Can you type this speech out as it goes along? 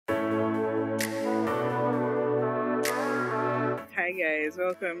guys,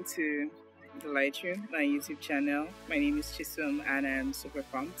 welcome to the Lightroom, my YouTube channel. My name is Chisum and I'm super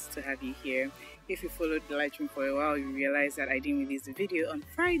pumped to have you here. If you followed the Lightroom for a while, you realize that I didn't release the video on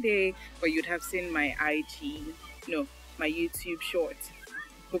Friday, but you'd have seen my my YouTube short.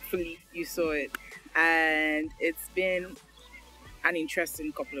 Hopefully you saw it. And it's been an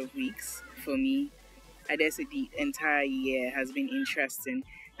interesting couple of weeks for me. I dare say the entire year has been interesting.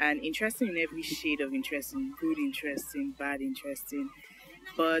 And interesting in every shade of interesting, good interesting, bad interesting.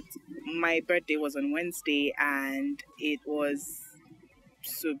 But my birthday was on Wednesday and it was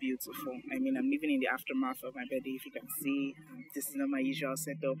so beautiful. I mean, I'm living in the aftermath of my birthday, if you can see. This is not my usual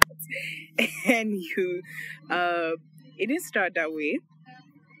setup. It didn't start that way.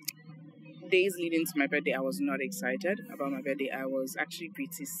 Days leading to my birthday, I was not excited about my birthday. I was actually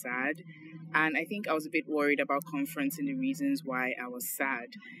pretty sad. And I think I was a bit worried about confronting the reasons why I was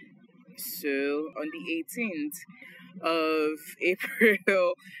sad. So on the 18th of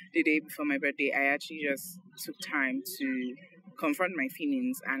April, the day before my birthday, I actually just took time to confront my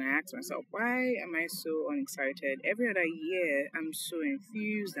feelings, and I asked myself, why am I so unexcited? Every other year, I'm so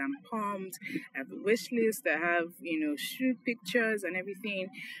enthused, I'm pumped, I have a wish list, I have, shoot pictures and everything.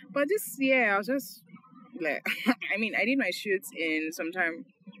 But this year, I was just like, I did my shoots in sometime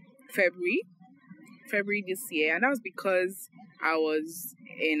February this year, and that was because I was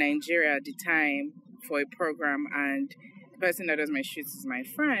in Nigeria at the time for a program, and the person that does my shoots is my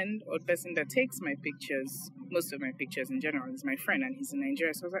friend, or the person that takes my pictures, most of my pictures in general, is my friend, and he's in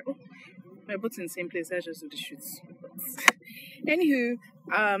Nigeria. So I was like, we're both in the same place, let's just do the shoots. Anywho,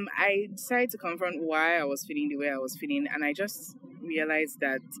 I decided to confront why I was feeling the way I was feeling, and I just realized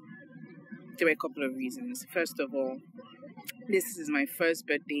that there were a couple of reasons. First of all, this is my first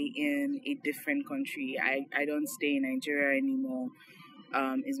birthday in a different country. I don't stay in Nigeria anymore.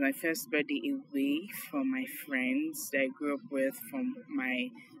 It's my first birthday away from my friends that I grew up with, from my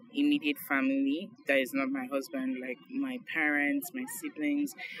immediate family that is not my husband, like my parents, my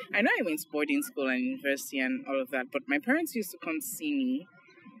siblings. I know I went to boarding school and university and all of that, but my parents used to come to see me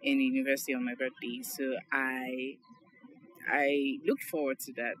in the university on my birthday. So I looked forward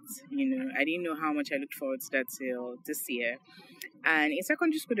to that. I didn't know how much I looked forward to that till this year. And in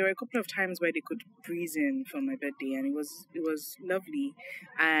secondary school, there were a couple of times where they could breeze in for my birthday, and it was lovely.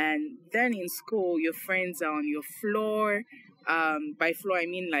 And then in school, your friends are on your floor. By floor, I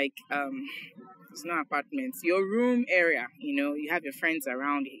mean like it's not apartments, your room area. You have your friends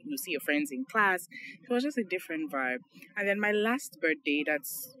around. You see your friends in class. It was just a different vibe. And then my last birthday,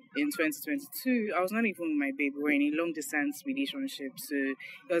 that's in 2022, I was not even with my baby. We were in a long distance relationship, so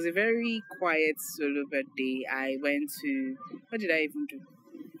it was a very quiet solo birthday. I what did I even do?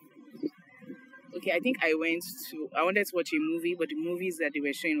 Okay, I think I wanted to watch a movie, but the movies that they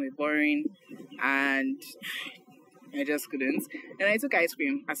were showing were boring, and I just couldn't. And I took ice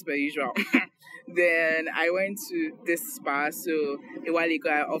cream as per usual. Then I went to this spa. So a while ago,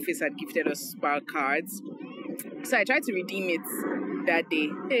 our office had gifted us spa cards. So I tried to redeem it that day.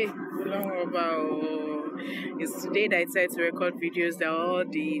 Hey, it's today that I decided to record videos that all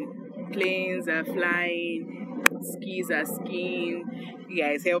the planes are flying, skis are skiing. You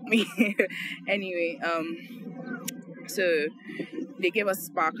guys help me. Anyway, so they gave us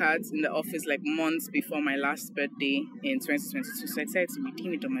spa cards in the office like months before my last birthday in 2022. So I decided to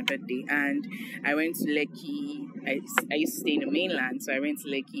redeem it on my birthday. And I went to Lekki. I used to stay in the mainland. So I went to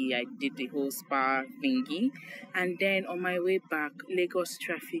Lekki. I did the whole spa thingy. And then on my way back, Lagos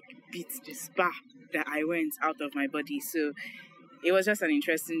traffic beat the spa that I went out of my body. So it was just an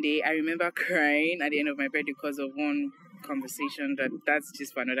interesting day. I remember crying at the end of my birthday because of one conversation that's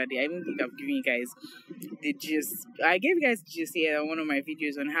just for another day. I even think I've given you guys the gist. I gave you guys the gist here on one of my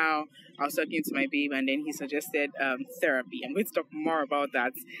videos on how I was talking to my babe, and then he suggested therapy. I'm going to talk more about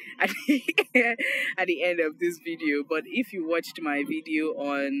that at the end of this video. But if you watched my video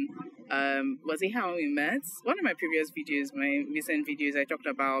on was it how we met? One of my previous videos, my recent videos, I talked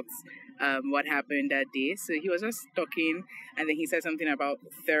about what happened that day. So he was just talking, and then he said something about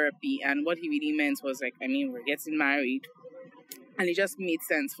therapy, and what he really meant was like, we're getting married, and it just made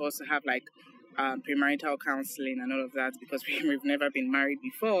sense for us to have like premarital counseling and all of that, because we've never been married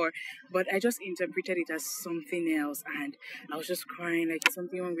before. But I just interpreted it as something else, and I was just crying like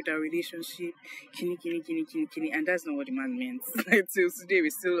something wrong with our relationship, kini, and that's not what the man meant. Till today we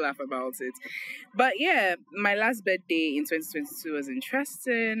still laugh about it. But yeah, my last birthday in 2022 was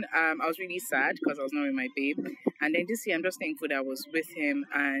interesting. I was really sad because I was not with my babe, and then this year I'm just thankful that I was with him.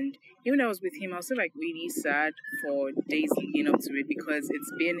 And even though I was with him, I was still like really sad for days leading up to it, because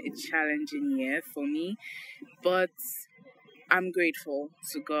it's been a challenging year for me. But I'm grateful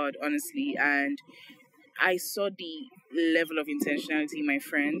to God, honestly, and I saw the level of intentionality my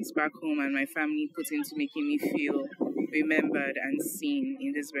friends back home and my family put into making me feel remembered and seen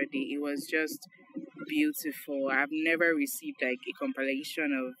in this birthday. It was just beautiful. I've never received like a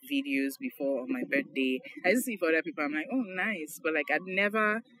compilation of videos before of my birthday. I just see for other people, I'm like, oh, nice. But like, I'd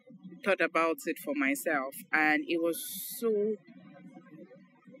never thought about it for myself. And it was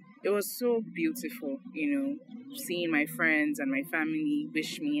so beautiful, seeing my friends and my family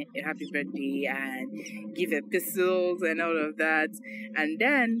wish me a happy birthday and give epistles and all of that. And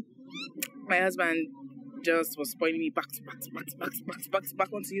then my husband just was spoiling me back to back to back to back to back to back to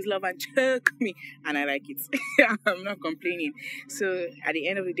back onto his love and choke me. And I like it. I'm not complaining. So at the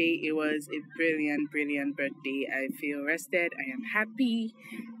end of the day, it was a brilliant, brilliant birthday. I feel rested. I am happy.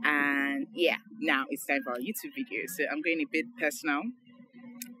 And yeah, now it's time for our YouTube video. So I'm going a bit personal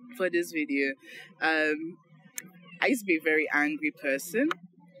for this video. I used to be a very angry person,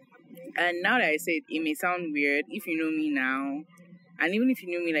 and now that I say it may sound weird. If you know me now, and even if you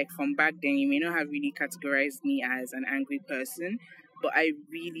knew me like from back then, you may not have really categorized me as an angry person, but I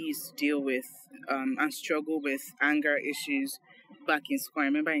really used to deal with and struggle with anger issues back in school. I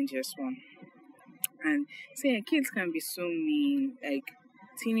remember in JS1, and saying kids can be so mean, like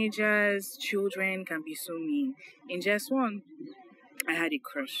teenagers, children can be so mean. In JS1, I had a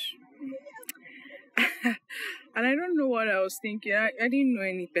crush. And I don't know what I was thinking. I didn't know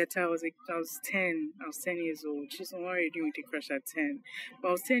any better. I was 10. I was 10 years old. She's already doing a crush at 10. But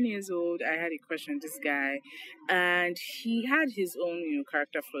I was 10 years old. I had a crush on this guy. And he had his own,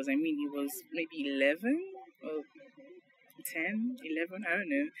 character flaws. I mean, he was maybe 11 or 10, 11. I don't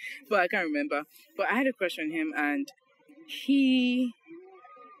know. But I can't remember. But I had a crush on him, and he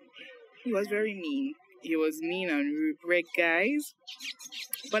was very mean. He was mean and rude. Right, guys?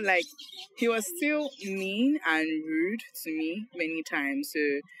 But like, he was still mean and rude to me many times. So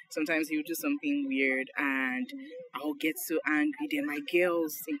sometimes he would do something weird and I'll get so angry. Then my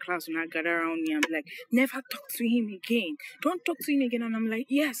girls in class will not gather around me and be like, never talk to him again. Don't talk to him again. And I'm like,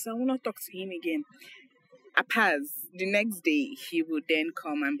 yes, I will not talk to him again. I pass. The next day, he would then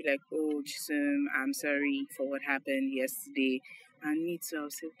come and be like, oh, Jisum, I'm sorry for what happened yesterday. And me too,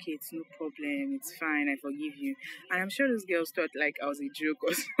 I'll say, okay, it's no problem, it's fine, I forgive you. And I'm sure those girls thought like I was a joke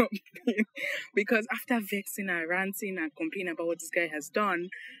or something. Because after vexing and ranting and complaining about what this guy has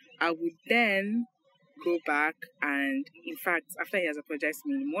done, I would then go back and, in fact, after he has apologized to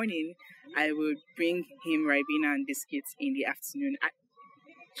me in the morning, I would bring him Ribena and biscuits in the afternoon.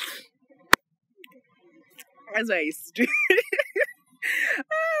 That's what I used to do.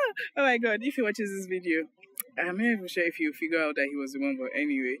 Oh my god, if he watches this video, I'm not even sure if you figure out that he was the one, but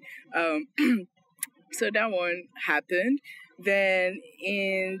anyway. So that one happened. Then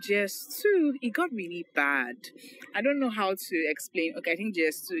in JS2, it got really bad. I don't know how to explain. Okay, I think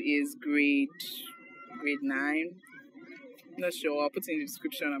JS2 is grade 9. Not sure. I'll put it in the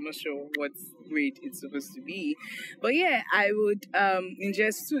description. I'm not sure what grade it's supposed to be. But yeah, I would, in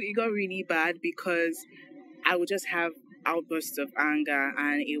JS2, it got really bad because I would just have outbursts of anger,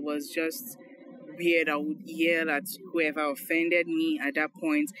 and it was just weird. I would yell at whoever offended me at that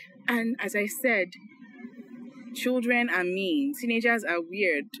point. And as I said, children are mean. Teenagers are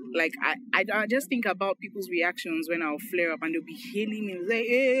weird. Like, I just think about people's reactions when I'll flare up and they'll be hailing me like,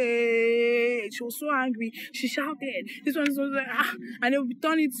 hey, she was so angry. She shouted. This one was like, ah, and they'll be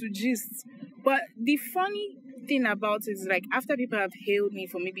turning to gist. But the funny thing about it is, like, after people have hailed me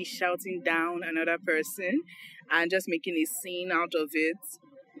for maybe shouting down another person and just making a scene out of it,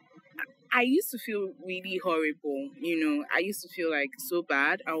 I used to feel really horrible, I used to feel like so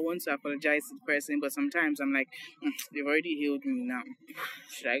bad. I want to apologize to the person, but sometimes I'm like, they've already healed me now.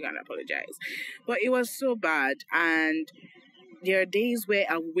 Should I go and apologize? But it was so bad, and there are days where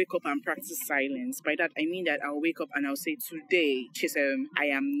I'll wake up and practice silence. By that, I mean that I'll wake up and I'll say, today, Chisholm, I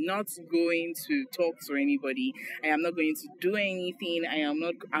am not going to talk to anybody. I am not going to do anything.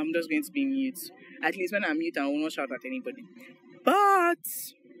 I'm just going to be mute. At least when I'm mute, I will not shout at anybody. But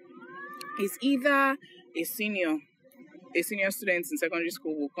it's either a senior student in secondary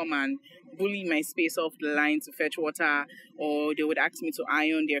school will come and bully my space off the line to fetch water, or they would ask me to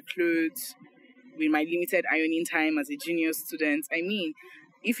iron their clothes with my limited ironing time as a junior student. I mean,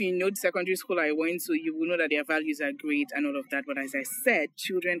 if you know the secondary school I went to, you will know that their values are great and all of that. But as I said,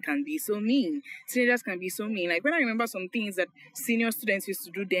 children can be so mean. Teenagers can be so mean. Like, when I remember some things that senior students used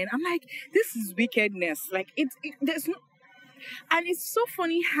to do then, I'm like, this is wickedness. Like, there's no... And it's so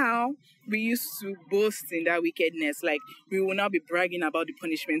funny how we used to boast in that wickedness. Like, we will now be bragging about the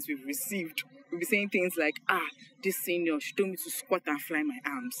punishments we've received. We'll be saying things like, this senior, she told me to squat and fly my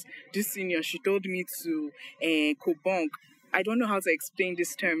arms. This senior, she told me to kobonk. I don't know how to explain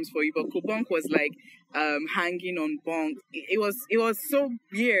these terms for you, but kubonk was like hanging on bonk. It was so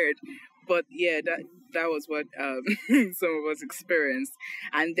weird, but yeah, that was what some of us experienced.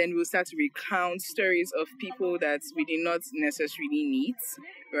 And then we'll start to recount stories of people that we did not necessarily meet,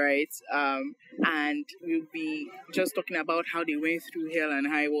 right? And we'll be just talking about how they went through hell and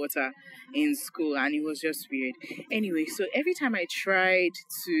high water in school, and it was just weird. Anyway, so every time I tried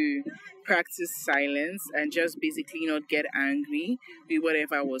to practice silence and just basically not get angry with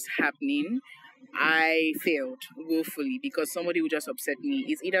whatever was happening, I failed woefully because somebody would just upset me.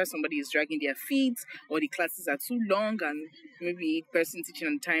 It's either somebody is dragging their feet or the classes are too long and maybe the person teaching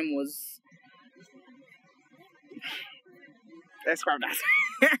on time was. Let's scrap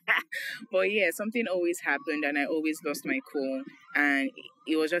that. But yeah, something always happened and I always lost my cool, and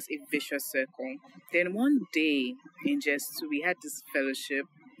it was just a vicious circle. Then one day in just two, we had this fellowship,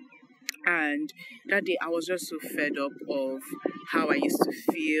 and that day I was just so fed up of how I used to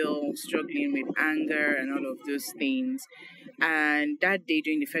feel, struggling with anger and all of those things. And that day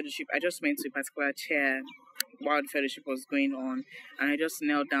during the fellowship, I just went to a particular chair while the fellowship was going on, and I just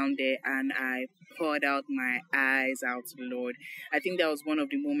knelt down there and I poured out my eyes out to the Lord. I think that was one of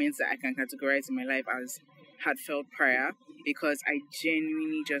the moments that I can categorize in my life as heartfelt prayer, because I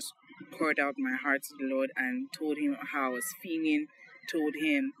genuinely just poured out my heart to the Lord and told him how I was feeling, told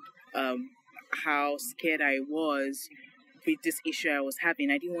him um, how scared I was with this issue I was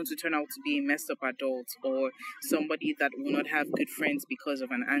having. I didn't want to turn out to be a messed up adult or somebody that will not have good friends because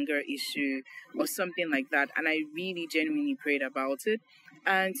of an anger issue or something like that. And I really genuinely prayed about it.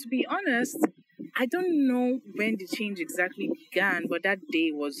 And to be honest, I don't know when the change exactly began, but that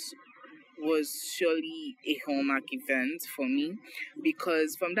day was surely a hallmark event for me,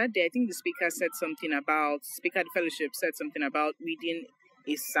 because from that day I think the speaker at the fellowship said something about reading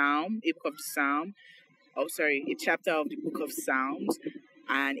a book of the Psalm, a chapter of the book of Psalms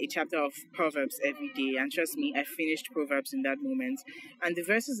and a chapter of Proverbs every day. And trust me, I finished Proverbs in that moment. And the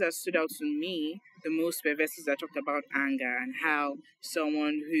verses that stood out to me the most were verses that talked about anger and how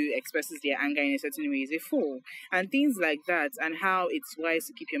someone who expresses their anger in a certain way is a fool and things like that, and how it's wise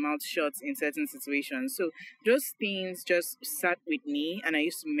to keep your mouth shut in certain situations. So those things just sat with me, and I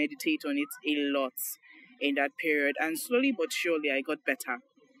used to meditate on it a lot in that period. And slowly but surely, I got better.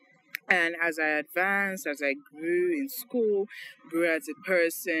 And as I advanced, as I grew in school, grew as a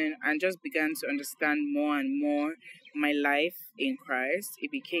person, and just began to understand more and more my life in Christ,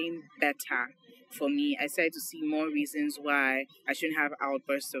 it became better for me. I started to see more reasons why I shouldn't have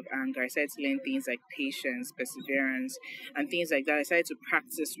outbursts of anger. I started to learn things like patience, perseverance, and things like that. I started to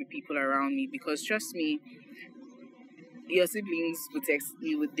practice with people around me, because trust me, your siblings will text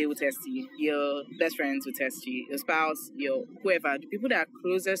you, they will test you, your best friends will test you, your spouse, your whoever, the people that are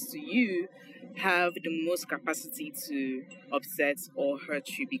closest to you have the most capacity to upset or hurt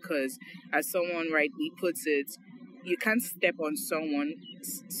you, because as someone rightly puts it, you can't step on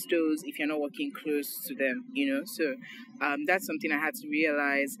someone's toes if you're not walking close to them, So that's something I had to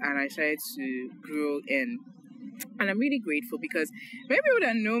realize, and I started to grow in. And I'm really grateful because many people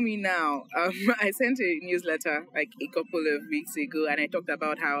that know me now, I sent a newsletter like a couple of weeks ago, and I talked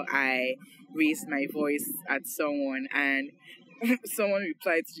about how I raised my voice at someone, and someone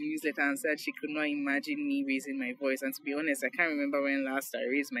replied to the newsletter and said she could not imagine me raising my voice. And to be honest, I can't remember when last I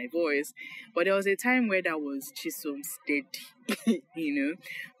raised my voice, but there was a time where that was Chisom steady,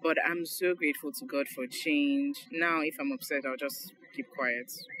 But I'm so grateful to God for change. Now, if I'm upset, I'll just keep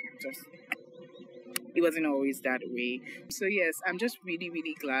quiet. It wasn't always that way. So yes, I'm just really,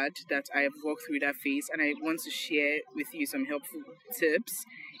 really glad that I have walked through that phase, and I want to share with you some helpful tips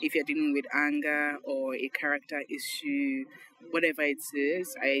if you're dealing with anger or a character issue, whatever it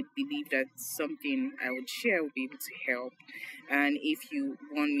is. I believe that something I would share will be able to help. And if you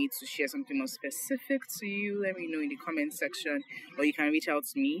want me to share something more specific to you, let me know in the comment section, or you can reach out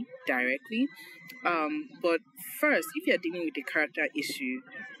to me directly. But first, if you're dealing with a character issue,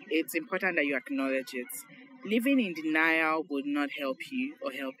 it's important that you acknowledge it. Living in denial would not help you or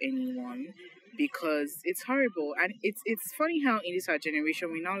help anyone, because it's horrible. And it's funny how in this our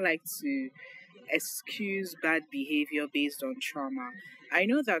generation we now like to excuse bad behavior based on trauma. I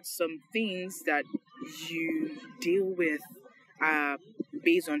know that some things that you deal with are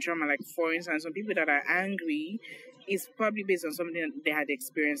based on trauma. Like, for instance, some people that are angry is probably based on something that they had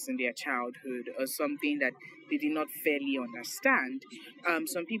experienced in their childhood, or something that they did not fairly understand.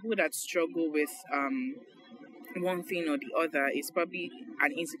 Some people that struggle with one thing or the other is probably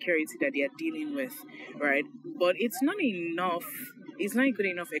an insecurity that they are dealing with, right? But it's not enough. It's not a good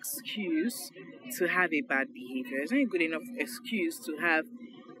enough excuse to have a bad behavior. It's not a good enough excuse to have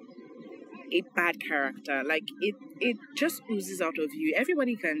a bad character. Like it just oozes out of you.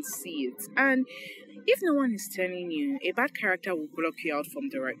 Everybody can see it. And if no one is telling you, a bad character will block you out from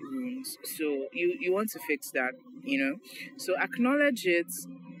the right rooms. So you want to fix that, you know. So acknowledge it.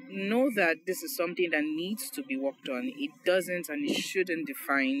 Know that this is something that needs to be worked on. It doesn't and it shouldn't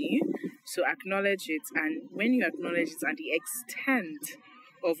define you. So acknowledge it, and when you acknowledge it and the extent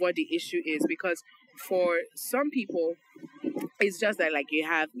of what the issue is, because for some people it's just that like you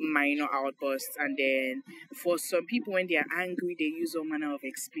have minor outbursts, and then for some people when they are angry they use all manner of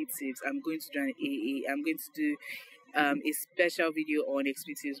expletives. I'm going to do an AA. I'm going to do a special video on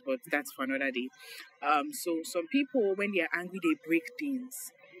expletives, but that's for another day. So some people when they are angry they break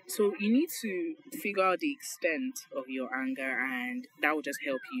things. So you need to figure out the extent of your anger, and that will just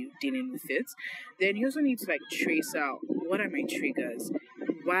help you dealing with it. Then you also need to like trace out what are my triggers.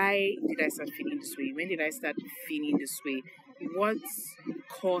 Why did I start feeling this way? When did I start feeling this way? What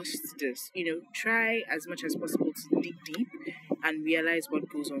caused this? You know, try as much as possible to dig deep and realize what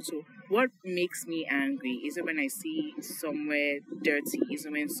goes on. So, what makes me angry? Is it when I see somewhere dirty? Is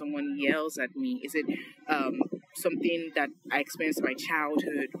it when someone yells at me? Is it something that I experienced in my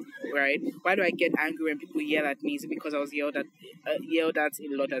childhood? Right? Why do I get angry when people yell at me? Is it because I was yelled at a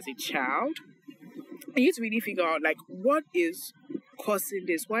lot as a child? I need to really figure out like what is causing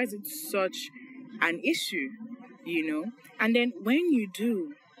this. Why is it such an issue? You know, and then when you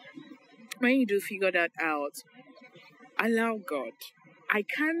do figure that out, allow God. I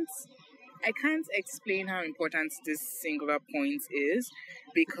can't explain how important this singular point is,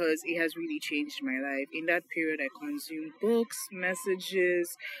 because it has really changed my life. In that period, I consumed books,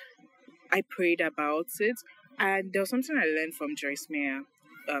 messages, I prayed about it, and there was something I learned from Joyce Meyer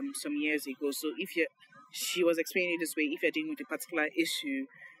some years ago. So she was explaining it this way: if you're dealing with a particular issue,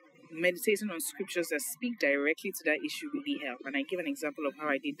 meditating on scriptures that speak directly to that issue really help. And I give an example of how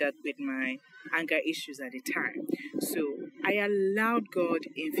I did that with my anger issues at the time. So I allowed God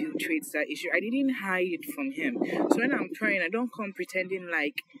infiltrate that issue. I didn't hide it from Him. So when I'm praying, I don't come pretending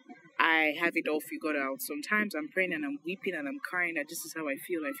like I have it all figured out. Sometimes I'm praying and I'm weeping and I'm crying that this is how I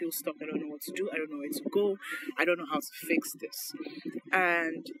feel. I feel stuck. I don't know what to do. I don't know where to go. I don't know how to fix this.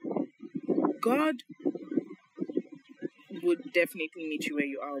 And God would definitely meet you where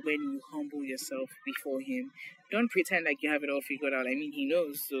you are when you humble yourself before Him. Don't pretend like you have it all figured out. I mean, He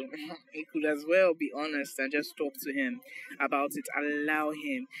knows, so you could as well be honest and just talk to Him about it. Allow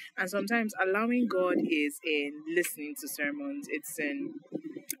Him. And sometimes allowing God is in listening to sermons. It's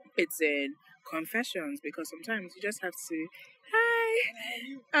in confessions, because sometimes you just have to,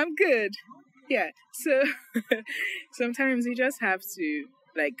 hi, I'm good. Yeah. So sometimes you just have to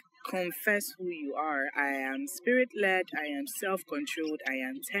like confess who you are. I am spirit led, I am self controlled, I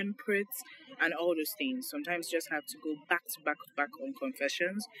am temperate, and all those things. Sometimes you just have to go back to back on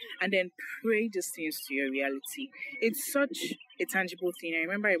confessions and then pray these things to your reality. It's such a tangible thing. I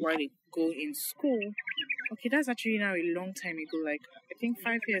remember a while ago in school. Okay, that's actually now a long time ago, like I think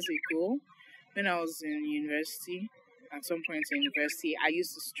 5 years ago, when I was in university. At some point in university, I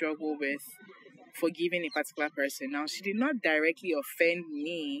used to struggle with forgiving a particular person. Now, she did not directly offend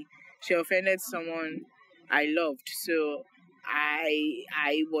me. She offended someone I loved. So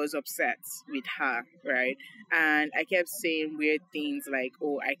I was upset with her, right? And I kept saying weird things like,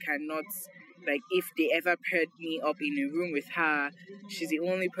 oh, I cannot, like, if they ever paired me up in a room with her, she's the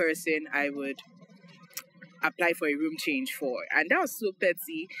only person I would apply for a room change for. And that was so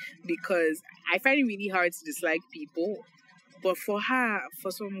petty, because I find it really hard to dislike people. But for her,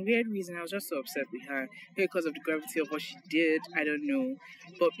 for some weird reason, I was just so upset with her because of the gravity of what she did. I don't know.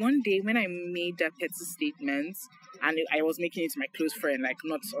 But one day when I made that petty statement, and I was making it to my close friend, like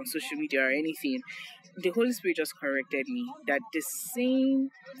not on social media or anything, the Holy Spirit just corrected me that the same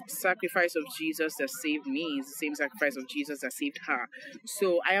sacrifice of Jesus that saved me is the same sacrifice of Jesus that saved her.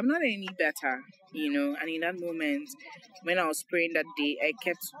 So I am not any better, you know. And in that moment, when I was praying that day, I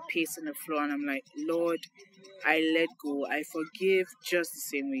kept pacing the floor and I'm like, Lord, I let go. I forgive just the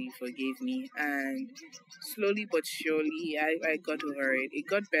same way you forgave me. And slowly but surely, I got over it. It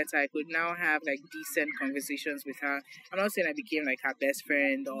got better. I could now have like decent conversations with her. I'm not saying I became like her best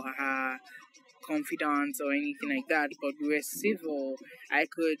friend or her confidant or anything like that, but we were civil. I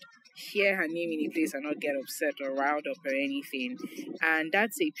could hear her name in a place and not get upset or riled up or anything. And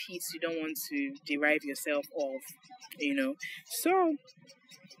that's a piece you don't want to derive yourself of, you know. So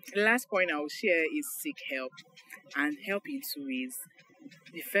the last point I will share is seek help. And help in two ways.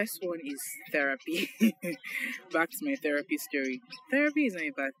 The first one is therapy. Back to my therapy story. Therapy is not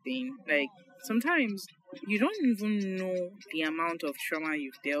a bad thing. Like, sometimes you don't even know the amount of trauma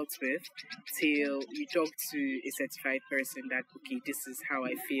you've dealt with till you talk to a certified person that, okay, this is how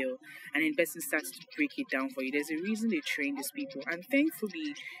I feel. And then person starts to break it down for you. There's a reason they train these people. And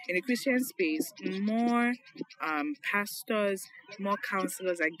thankfully, in the Christian space, more pastors, more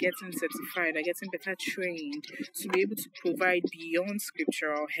counselors are getting certified, are getting better trained to be able to provide beyond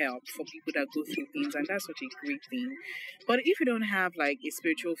scriptural help for people that go through things. And that's such a great thing. But if you don't have like a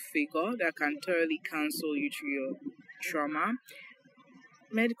spiritual figure that can thoroughly counsel you through your trauma,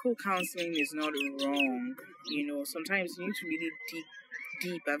 medical counseling is not wrong. Sometimes you need to really dig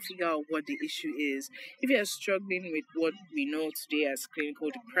deep and figure out what the issue is. If you're struggling with what we know today as clinical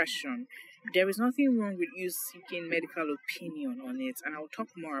depression, there is nothing wrong with you seeking medical opinion on it, and I'll talk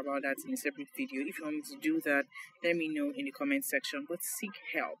more about that in a separate video. If you want me to do that, let me know in the comment section. But seek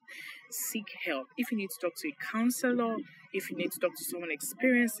help. Seek help. If you need to talk to a counselor, if you need to talk to someone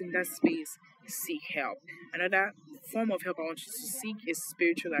experienced in that space, seek help. Another form of help I want you to seek is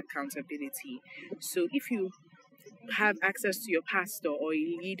spiritual accountability. So if you have access to your pastor or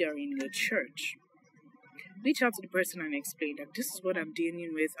a leader in your church, reach out to the person and explain that this is what I'm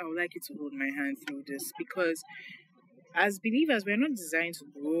dealing with. I would like you to hold my hand through this, because as believers, we're not designed to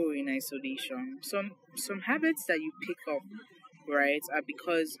grow in isolation. Some habits that you pick up, right, are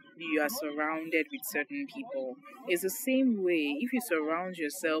because you are surrounded with certain people. It's the same way if you surround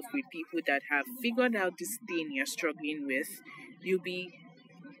yourself with people that have figured out this thing you're struggling with, you'll be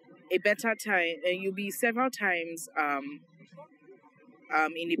a better time, and you'll be several times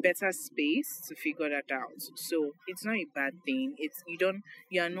in a better space to figure that out. So it's not a bad thing.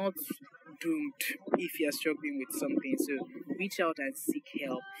 You are not doomed if you're struggling with something. So reach out and seek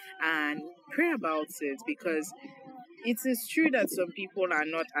help and pray about it, because it is true that some people are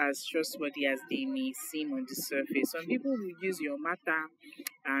not as trustworthy as they may seem on the surface. Some people will use your matter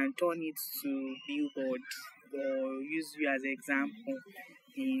and turn it to billboard or use you as an example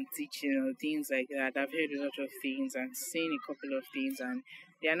in teaching or things like that. I've heard a lot of things and seen a couple of things, and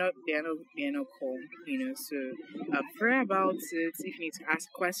they're not cool, So pray about it. If you need to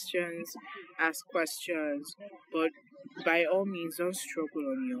ask questions, but by all means, don't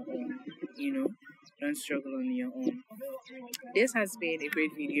struggle on your own. Don't struggle on your own. This has been a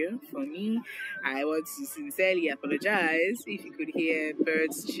great video for me. I want to sincerely apologize if you could hear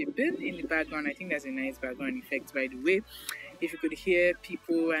birds chirping in the background. I think that's a nice background effect, by the way. If you could hear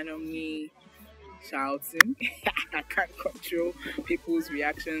people randomly shouting, I can't control people's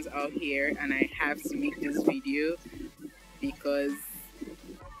reactions out here, and I have to make this video because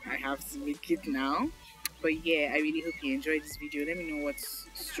I have to make it now. But yeah, I really hope you enjoyed this video. Let me know what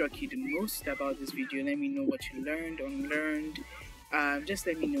struck you the most about this video. Let me know what you learned, unlearned. Just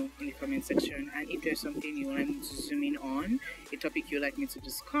let me know in the comment section. And if there's something you want me to zoom in on, a topic you'd like me to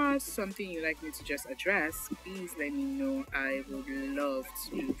discuss, something you'd like me to just address, please let me know. I would love to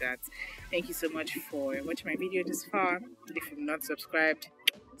do that. Thank you so much for watching my video this far. If you've not subscribed,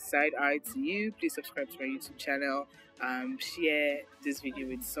 side eye to you. Please subscribe to my YouTube channel. Share this video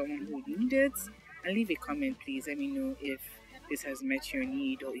with someone who needs it. And leave a comment, please. Let me know if this has met your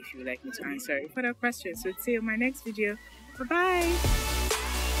need or if you would like me to answer further questions. So, see you in my next video. Bye-bye.